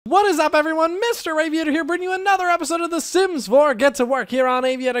What is up, everyone? Mr. Aviator here, bringing you another episode of The Sims 4 Get to Work here on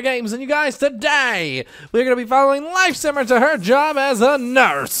AviatorGamez. And you guys, today, we're going to be following Lifesimmer to her job as a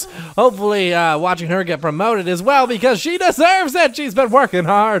nurse. Hopefully, watching her get promoted as well, because she deserves it. She's been working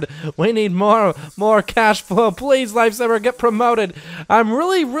hard. We need more cash flow. Please, Lifesimmer, get promoted. I'm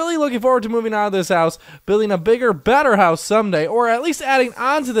really looking forward to moving out of this house, building a bigger, better house someday, or at least adding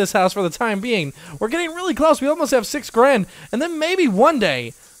on to this house for the time being. We're getting really close. We almost have $6 grand, and then maybe one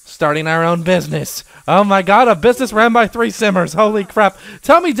day, starting our own business. Oh my god, a business ran by 3 simmers. Holy crap.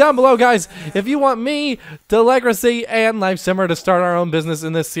 Tell me down below, guys, if you want me, Delegracy, and Lifesimmer to start our own business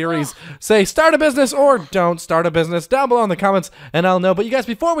in this series. Say start a business or don't start a business down below in the comments, and I'll know. But you guys,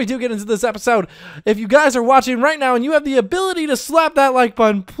 before we do get into this episode, if you guys are watching right now and you have the ability to slap that like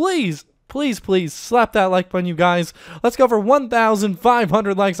button, please slap that like button, you guys. Let's go for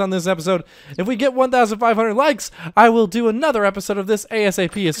 1,500 likes on this episode. If we get 1,500 likes, I will do another episode of this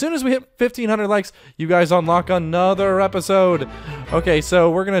ASAP. As soon as we hit 1,500 likes, you guys unlock another episode. Okay,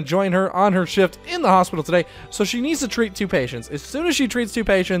 so we're going to join her on her shift in the hospital today. So she needs to treat 2 patients. As soon as she treats 2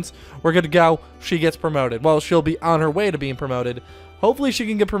 patients, we're good to go. She gets promoted. Well, she'll be on her way to being promoted. Hopefully she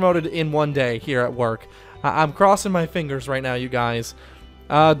can get promoted in one day here at work. I'm crossing my fingers right now, you guys.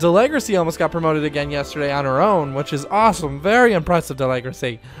 Delegracy almost got promoted again yesterday on her own, which is awesome. Very impressive,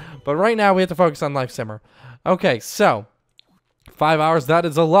 Delegracy. But right now, we have to focus on Lifesimmer. Okay, so 5 hours, that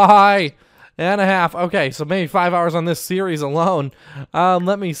is a lie and a half. Okay, so maybe 5 hours on this series alone.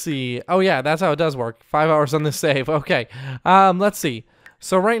 Let me see. Oh, yeah, that's how it does work. 5 hours on this save. Okay, let's see.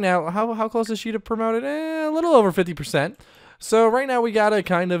 So right now, how close is she to promoted? A little over 50%. So right now we gotta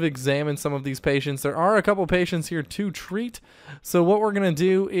kind of examine some of these patients. There are a couple patients here to treat. So what we're gonna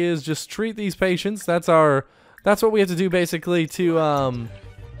do is just treat these patients. That's what we have to do basically to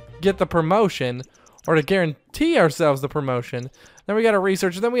get the promotion, or to guarantee ourselves the promotion. Then we gotta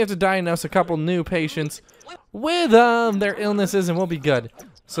research. Then we have to diagnose a couple new patients with their illnesses, and we'll be good.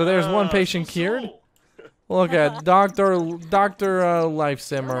 So there's one patient cured. Look at Dr.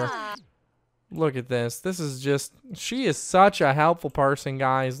 Lifesimmer. Look at this. This is just, she is such a helpful person,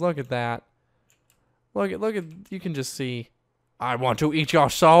 guys. Look at that. Look at, you can just see, I want to eat your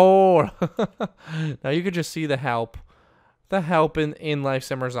soul. Now you can just see the help in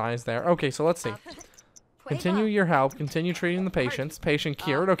Lifesimmer's eyes there. Okay, so let's see. Continue your help. Continue treating the patients. Patient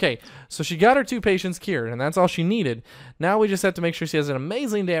cured. Okay, so she got her 2 patients cured, and that's all she needed. Now we just have to make sure she has an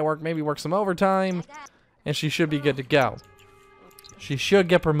amazing day at work, maybe work some overtime, and she should be good to go. She should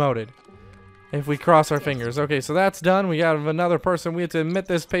get promoted. If we cross our fingers. Okay, so that's done. We got another person. We have to admit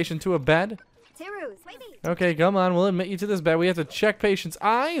this patient to a bed. Okay, come on. We'll admit you to this bed. We have to check patient's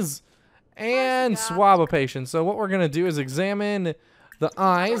eyes and swab a patient. So what we're going to do is examine the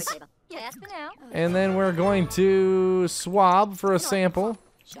eyes. And then we're going to swab for a sample.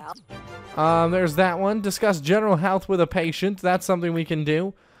 There's that one. Discuss general health with a patient. That's something we can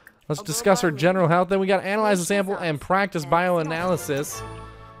do. Let's discuss her general health. Then we got to analyze the sample and practice bioanalysis.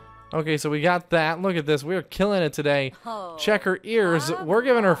 Okay, so we got that. Look at this. We're killing it today. Check her ears. We're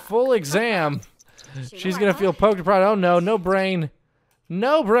giving her full exam. She's going to feel poked and proud. Oh, no. No brain.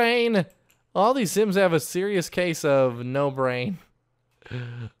 No brain. All these Sims have a serious case of no brain.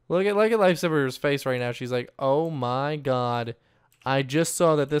 Look at Lifesimmer's face right now. She's like, oh, my God. I just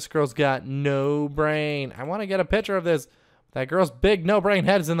saw that this girl's got no brain. I want to get a picture of this. That girl's big no brain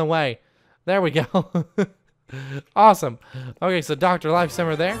head is in the way. There we go. Awesome. Okay, so Dr.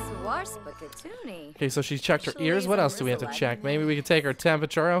 Lifesimmer there. Okay, so she's checked her ears. What else do we have to check? Maybe we can take her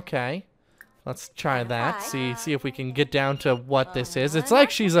temperature. Okay. Let's try that. See if we can get down to what this is. It's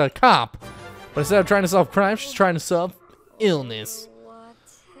like she's a cop. But instead of trying to solve crime, she's trying to solve illness.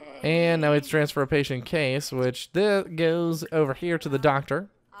 And now it's transfer a patient case, which goes over here to the doctor.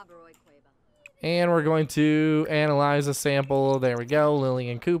 And we're going to analyze a sample. There we go.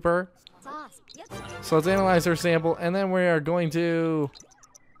 Lillian Cooper. So let's analyze her sample, and then we are going to...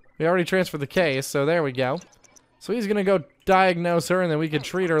 We already transferred the case, so there we go. So he's going to go diagnose her, and then we can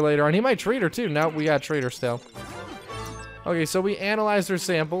treat her later on. He might treat her, too. No, we got to treat her still. Okay, so we analyzed her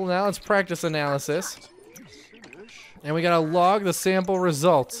sample. Now let's practice analysis. And we got to log the sample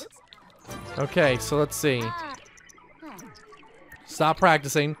results. Okay, so let's see. Stop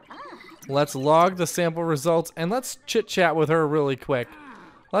practicing. Let's log the sample results, and let's chit-chat with her really quick.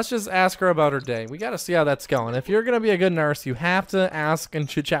 Let's just ask her about her day. We got to see how that's going. If you're going to be a good nurse, you have to ask and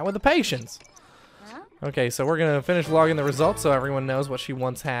chit-chat with the patients. Okay, so we're going to finish logging the results so everyone knows what she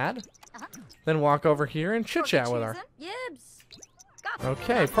once had. Then walk over here and chit-chat with her.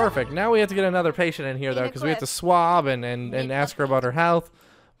 Okay, perfect. Now we have to get another patient in here, though, because we have to swab and ask her about her health.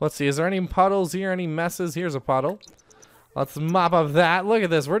 Let's see. Is there any puddles here? Any messes? Here's a puddle. Let's mop up that. Look at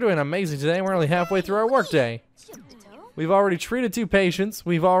this. We're doing amazing today. We're only halfway through our workday. We've already treated 2 patients.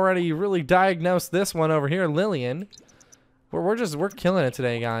 We've already really diagnosed this one over here, Lillian. We're killing it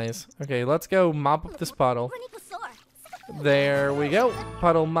today, guys. Okay, let's go mop up this puddle. There we go.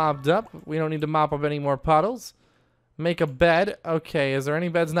 Puddle mopped up. We don't need to mop up any more puddles. Make a bed. Okay, is there any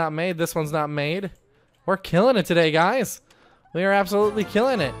beds not made? This one's not made. We're killing it today, guys. We are absolutely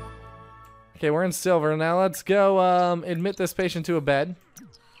killing it. Okay, we're in silver. Now let's go admit this patient to a bed.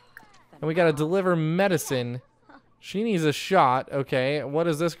 And we gotta deliver medicine. She needs a shot. Okay, what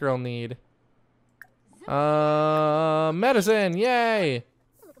does this girl need? Medicine, yay!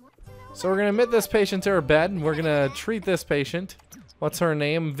 So we're gonna admit this patient to her bed. We're gonna treat this patient. What's her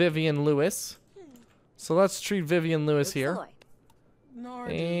name? Vivian Lewis. So let's treat Vivian Lewis here.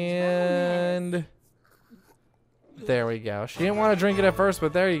 And there we go. She didn't want to drink it at first,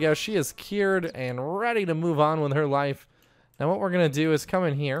 but there you go. She is cured and ready to move on with her life. Now what we're gonna do is come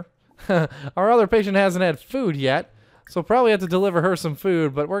in here. Our other patient hasn't had food yet, so we'll probably have to deliver her some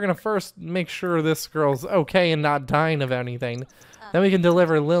food, but we're gonna first make sure this girl's okay and not dying of anything. Then we can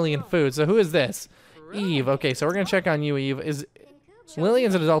deliver Lillian food. So who is this? Eve. Okay, so we're gonna check on you, Eve. Is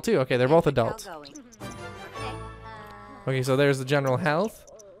Lillian's an adult too? Okay, they're both adults. Okay, so there's the general health.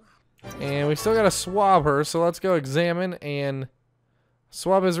 And we still gotta swab her, so let's go examine, and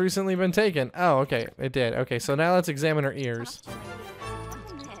swab has recently been taken. Oh, okay, it did. Okay, so now let's examine her ears.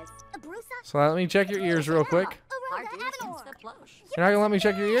 So let me check your ears real quick. You're not gonna let me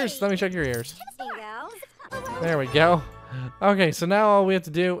check your ears? Let me check your ears. There we go. Okay, so now all we have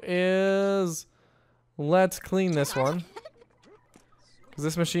to do is let's clean this one. Because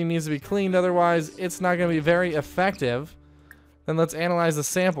this machine needs to be cleaned, otherwise it's not gonna be very effective. Then let's analyze the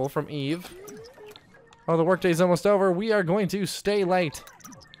sample from Eve. Oh, the workday's almost over. We are going to stay late.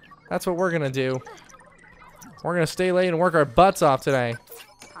 That's what we're gonna do. We're gonna stay late and work our butts off today.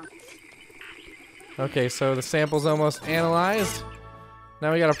 Okay, so the sample's almost analyzed.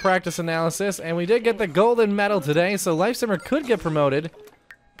 Now we got a practice analysis, and we did get the golden medal today, so Lifesimmer could get promoted.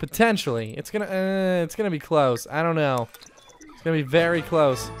 Potentially. It's gonna be close. I don't know. It's gonna be very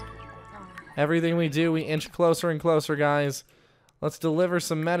close. Everything we do, we inch closer and closer, guys. Let's deliver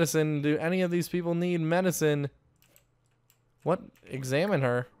some medicine. Do any of these people need medicine? What? Examine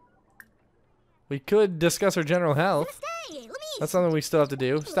her. We could discuss her general health. That's something we still have to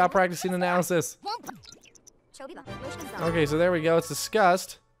do. Stop practicing analysis. Okay, so there we go. It's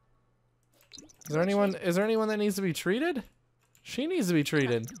discussed. Is there anyone that needs to be treated? She needs to be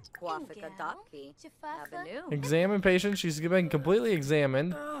treated. Examine patient. She's been completely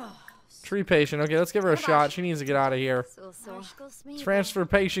examined. Treat patient. Okay, let's give her a shot. She needs to get out of here. Transfer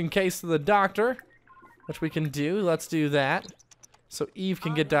patient case to the doctor, which we can do. Let's do that. So Eve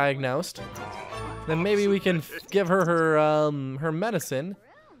can get diagnosed. Then maybe we can give her her medicine.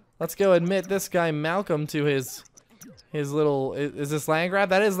 Let's go admit this guy Malcolm to his little. Is this land grab?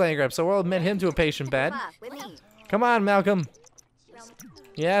 That is land grab. So we'll admit him to a patient bed. Come on, Malcolm.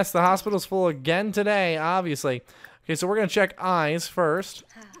 Yes, the hospital's full again today, obviously. Okay, so we're gonna check eyes first,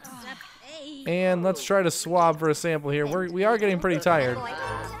 and let's try to swab for a sample here. We are getting pretty tired.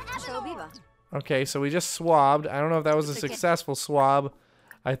 Okay, so we just swabbed. I don't know if that was a successful swab.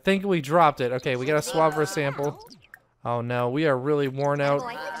 I think we dropped it. Okay, we gotta swab for a sample. Oh no, we are really worn out.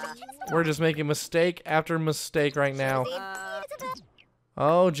 We're just making mistake after mistake right now.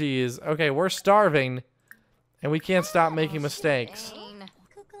 Oh geez. Okay, we're starving, and we can't stop making mistakes.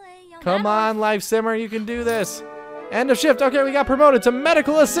 Come on, Lifesimmer, you can do this. End of shift. Okay, we got promoted to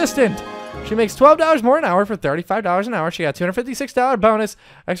medical assistant. She makes $12 more an hour for $35 an hour. She got $256 bonus.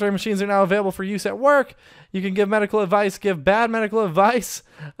 X-ray machines are now available for use at work. You can give medical advice, give bad medical advice,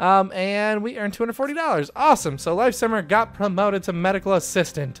 and we earned $240. Awesome. So Lifesimmer got promoted to medical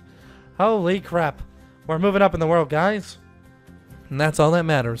assistant. Holy crap. We're moving up in the world, guys. And that's all that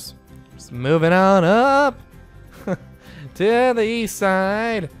matters. Just moving on up to the east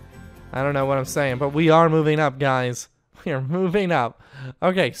side. I don't know what I'm saying, but we are moving up, guys. We are moving up.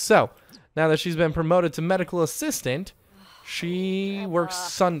 Okay, so now that she's been promoted to medical assistant, she works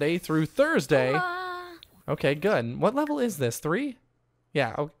Sunday through Thursday. Okay, good. What level is this? 3?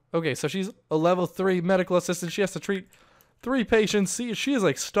 Yeah, okay, so she's a level 3 medical assistant. She has to treat 3 patients. See, she is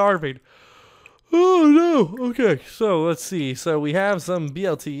like starving. Oh no. Okay, so let's see. So we have some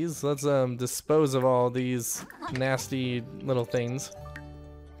BLTs. Let's dispose of all these nasty little things.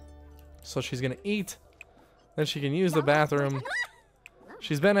 So she's gonna eat, then she can use the bathroom.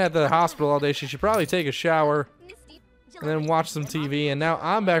 She's been at the hospital all day. She should probably take a shower and then watch some TV. And now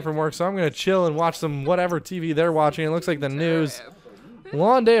I'm back from work, so I'm gonna chill and watch some whatever TV they're watching. It looks like the news.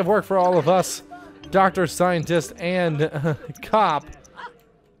 Long day of work for all of us. doctor, scientist, and cop.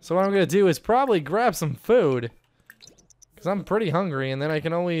 So what I'm going to do is probably grab some food. Because I'm pretty hungry, and then I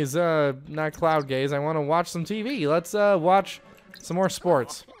can always, not cloud gaze. I want to watch some TV. Let's, watch some more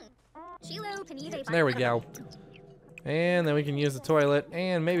sports. There we go. And then we can use the toilet,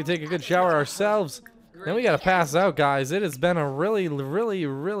 and maybe take a good shower ourselves. Then we got to pass out, guys. It has been a really, really,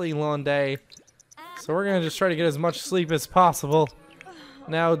 really long day. So we're going to just try to get as much sleep as possible.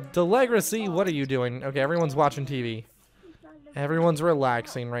 Now, Delegracy, what are you doing? Okay, everyone's watching TV. Everyone's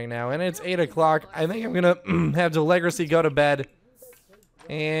relaxing right now, and it's 8 o'clock. I think I'm gonna have Delegracy go to bed,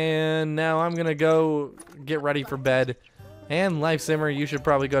 and now I'm gonna go get ready for bed. And Lifesimmer, you should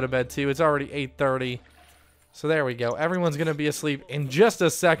probably go to bed too. It's already 8:30, so there we go. Everyone's gonna be asleep in just a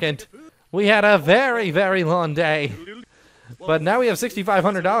second. We had a very, very long day, but now we have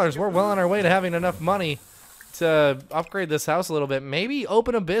 $6,500. We're well on our way to having enough money to upgrade this house a little bit. Maybe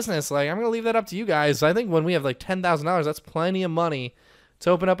open a business. Like, I'm gonna leave that up to you guys. I think when we have like $10,000, that's plenty of money to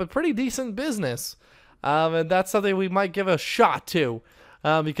open up a pretty decent business. And that's something we might give a shot to,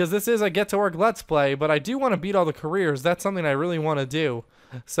 because this is a get to work let's play, but I do want to beat all the careers. That's something I really want to do,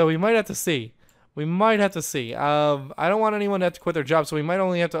 so we might have to see. I don't want anyone to have to quit their job, so we might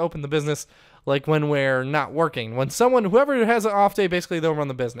only have to open the business like when we're not working. When whoever has an off day, basically they'll run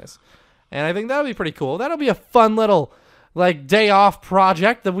the business. And I think that'll be pretty cool. That'll be a fun little, like, day off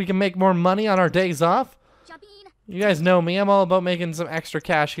project that we can make more money on our days off. You guys know me. I'm all about making some extra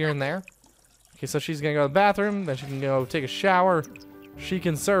cash here and there. Okay, so she's going to go to the bathroom. Then she can go take a shower. She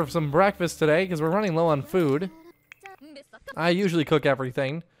can serve some breakfast today because we're running low on food. I usually cook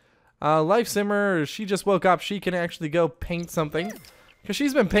everything. Lifesimmer, she just woke up. She can actually go paint something, because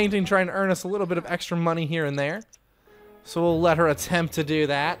she's been painting, trying to earn us a little bit of extra money here and there. So we'll let her attempt to do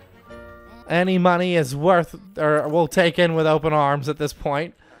that. Any money is worth, or we'll take in with open arms at this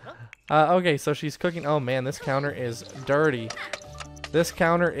point. Okay, so she's cooking. Oh man, this counter is dirty. This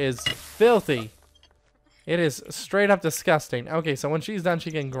counter is filthy. It is straight up disgusting. Okay, so when she's done,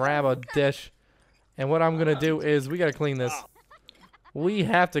 she can grab a dish. And what I'm gonna do is, we gotta clean this. We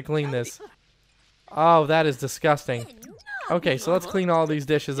have to clean this. Oh, that is disgusting. Okay, so let's clean all these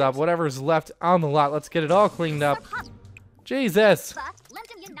dishes up. Whatever's left on the lot, let's get it all cleaned up. Jesus.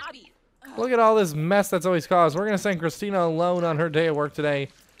 Look at all this mess that's always caused. We're going to send Christina alone on her day of work today.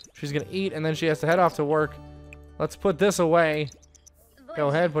 She's going to eat, and then she has to head off to work. Let's put this away. Go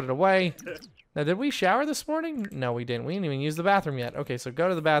ahead, put it away. Now, did we shower this morning? No, we didn't. We didn't even use the bathroom yet. Okay, so go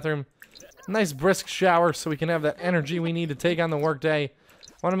to the bathroom. Nice brisk shower so we can have that energy we need to take on the work day.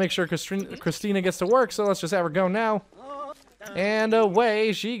 I want to make sure Christina gets to work, so let's just have her go now. And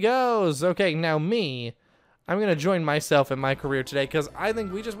away she goes. Okay, now me. I'm going to join myself in my career today, because I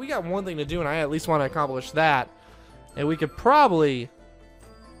think we got one thing to do, and I at least want to accomplish that. And we could probably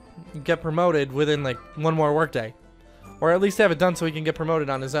get promoted within, like, one more workday. Or at least have it done so he can get promoted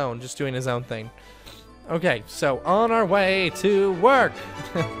on his own, just doing his own thing. Okay, so on our way to work.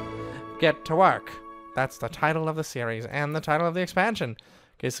 Get to work. That's the title of the series and the title of the expansion.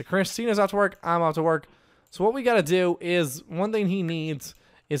 Okay, so Christina's off to work, I'm off to work. So what we got to do is, one thing he needs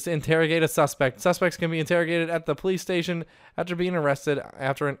is to interrogate a suspect. Suspects can be interrogated at the police station after being arrested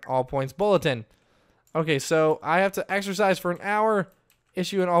after an all-points bulletin. Okay, so I have to exercise for an hour,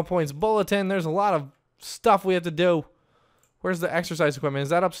 issue an all-points bulletin. There's a lot of stuff we have to do. Where's the exercise equipment? Is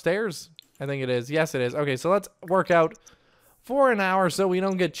that upstairs? I think it is. Yes, it is. Okay, so let's work out for an hour so we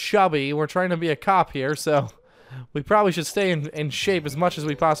don't get chubby. We're trying to be a cop here, so we probably should stay in shape as much as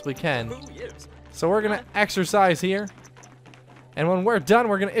we possibly can. So we're going to exercise here. And when we're done,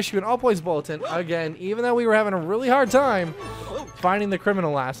 we're going to issue an all-points bulletin again, even though we were having a really hard time finding the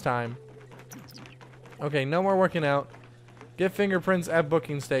criminal last time. Okay, no more working out. Get fingerprints at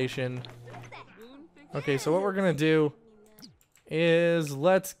booking station. Okay, so what we're going to do is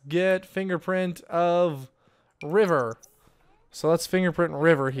let's get fingerprint of River. So let's fingerprint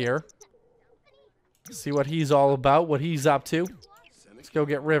River here. See what he's all about, what he's up to. Let's go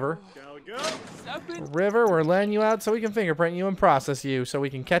get River. River, we're letting you out so we can fingerprint you and process you so we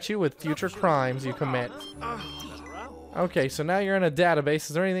can catch you with future crimes you commit. Okay, so now you're in a database. Is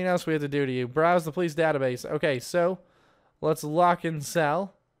there anything else we have to do to you? Browse the police database. Okay, so let's lock in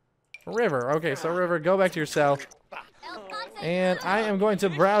cell. River. Okay, so River, go back to your cell. And I am going to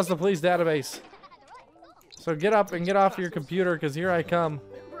browse the police database. So get up and get off your computer, because here I come.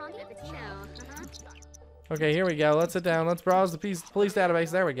 Okay, here we go. Let's sit down. Let's browse the police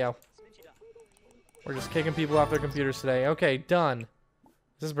database. There we go. We're just kicking people off their computers today. Okay, done. Is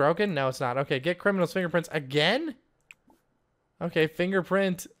this broken? No, it's not. Okay, get criminals' fingerprints again? Okay,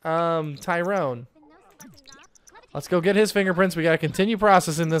 fingerprint Tyrone. Let's go get his fingerprints. We gotta continue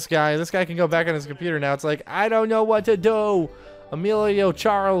processing this guy. This guy can go back on his computer now. It's like, I don't know what to do. Emilio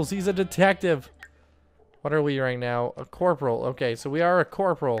Charles, he's a detective. What are we right now? A corporal. Okay, so we are a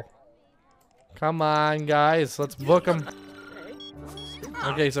corporal. Come on, guys. Let's book him.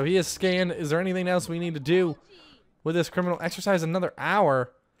 Okay, so he is scanned. Is there anything else we need to do with this criminal? Exercise another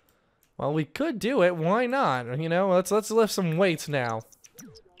hour. Well, we could do it. Why not? You know, let's lift some weights now.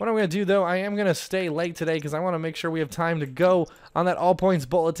 What I'm going to do, though, I am going to stay late today because I want to make sure we have time to go on that all points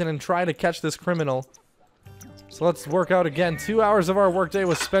bulletin and try to catch this criminal. So let's work out again. 2 hours of our workday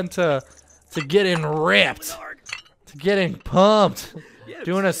was spent to getting ripped, to getting pumped,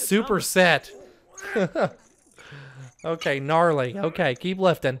 doing a superset. Okay, gnarly. Okay, keep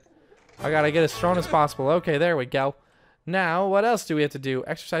lifting. I got to get as strong as possible. Okay, there we go. Now, what else do we have to do?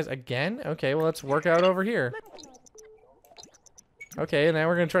 Exercise again? Okay, well, let's work out over here. Okay, and now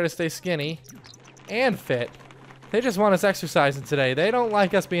we're going to try to stay skinny and fit. They just want us exercising today. They don't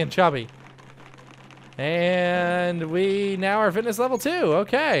like us being chubby. And we now are fitness level 2.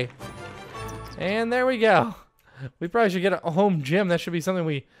 Okay. And there we go. We probably should get a home gym. That should be something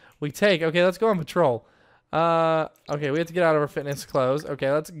we take. Okay, let's go on patrol. Okay, we have to get out of our fitness clothes. Okay,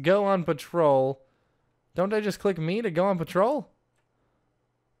 let's go on patrol. Don't I just click me to go on patrol?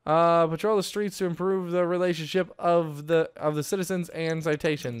 Patrol the streets to improve the relationship of the citizens and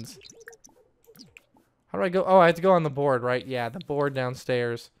citations. How do I go? Oh, I have to go on the board, right? Yeah, the board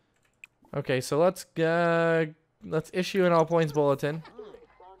downstairs. Okay, so let's issue an all points bulletin.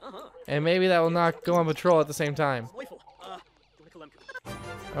 And maybe that will not go on patrol at the same time.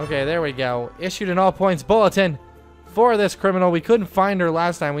 Okay, there we go. Issued an all points bulletin for this criminal. We couldn't find her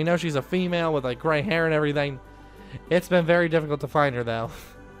last time. We know she's a female with like gray hair and everything. It's been very difficult to find her though.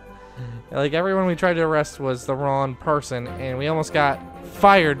 Like everyone we tried to arrest was the wrong person and we almost got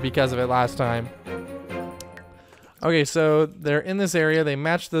fired because of it last time. Okay, so they're in this area. They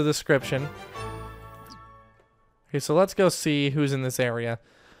match the description. Okay, so let's go see who's in this area.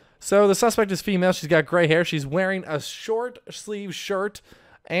 So the suspect is female. She's got gray hair. She's wearing a short sleeve shirt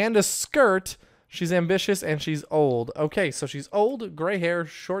and a skirt. She's ambitious and she's old. Okay, so she's old, gray hair,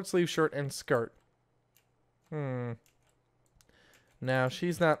 short sleeve shirt, and skirt. Now,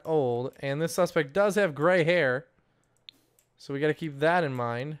 she's not old, and this suspect does have gray hair. So we got to keep that in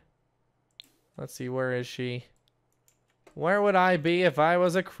mind. Let's see, where is she? Where would I be if I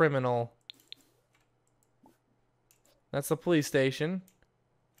was a criminal? That's the police station.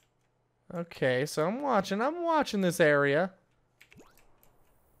 Okay, so I'm watching this area.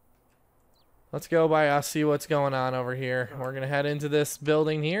 Let's go by us, see what's going on over here. We're going to head into this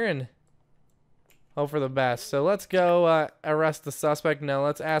building here and hope for the best. So let's go arrest the suspect. No,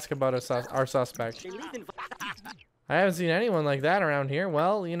 let's ask about our suspect. I haven't seen anyone like that around here.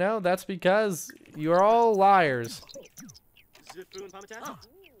 Well, you know, that's because you're all liars.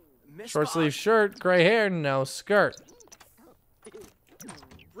 Short sleeve shirt, gray hair, no skirt.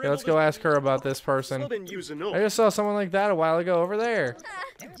 Okay, let's go ask her about this person. I just saw someone like that a while ago over there.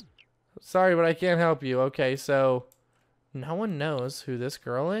 Sorry, but I can't help you. Okay, so no one knows who this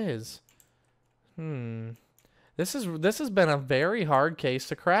girl is. This has been a very hard case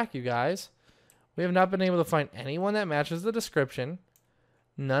to crack, you guys. We have not been able to find anyone that matches the description.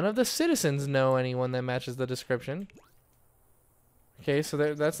 None of the citizens know anyone that matches the description. Okay, so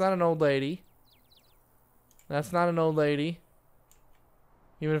that's not an old lady. That's not an old lady.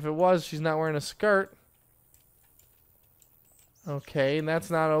 Even if it was, she's not wearing a skirt. Okay, and that's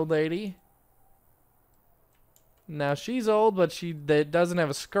not an old lady. Now, she's old, but she doesn't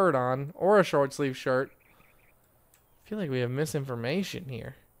have a skirt on or a short sleeve shirt. I feel like we have misinformation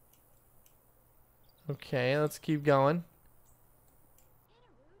here. Okay, let's keep going.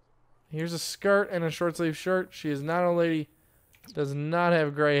 Here's a skirt and a short sleeve shirt. She is not an old lady. Does not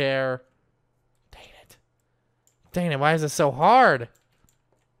have gray hair. Dang it. Dang it, why is it so hard?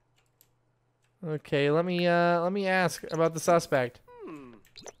 Okay, let me ask about the suspect. Do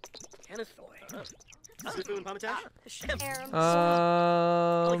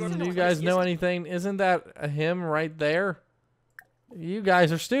you guys know anything? Isn't that him right there? You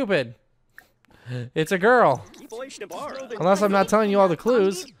guys are stupid. It's a girl. Unless I'm not telling you all the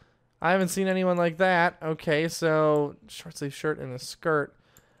clues. I haven't seen anyone like that. Okay, so short sleeve shirt and a skirt.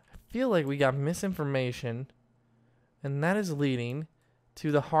 I feel like we got misinformation. And that is leading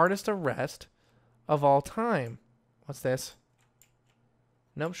to the hardest arrest of all time. What's this?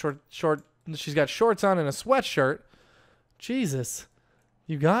 Nope, short. She's got shorts on and a sweatshirt. Jesus.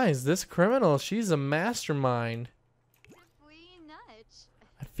 You guys, this criminal, she's a mastermind.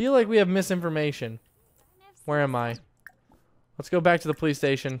 I feel like we have misinformation. Where am I? Let's go back to the police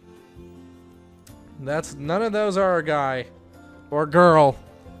station. None of those are a guy or girl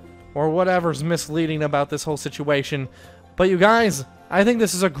or whatever's misleading about this whole situation. But you guys, I think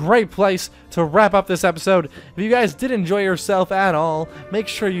this is a great place to wrap up this episode. If you guys did enjoy yourself at all, make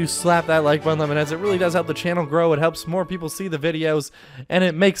sure you slap that like button, as it really does help the channel grow. It helps more people see the videos, and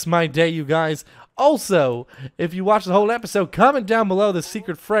it makes my day, you guys. Also, if you watch the whole episode, comment down below the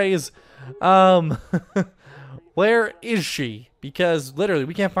secret phrase, where is she? Because literally,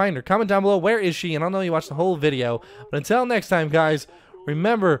 we can't find her. Comment down below, where is she? And I'll know you watched the whole video. But until next time, guys,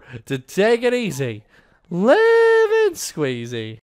 remember to take it easy. Live and squeezy.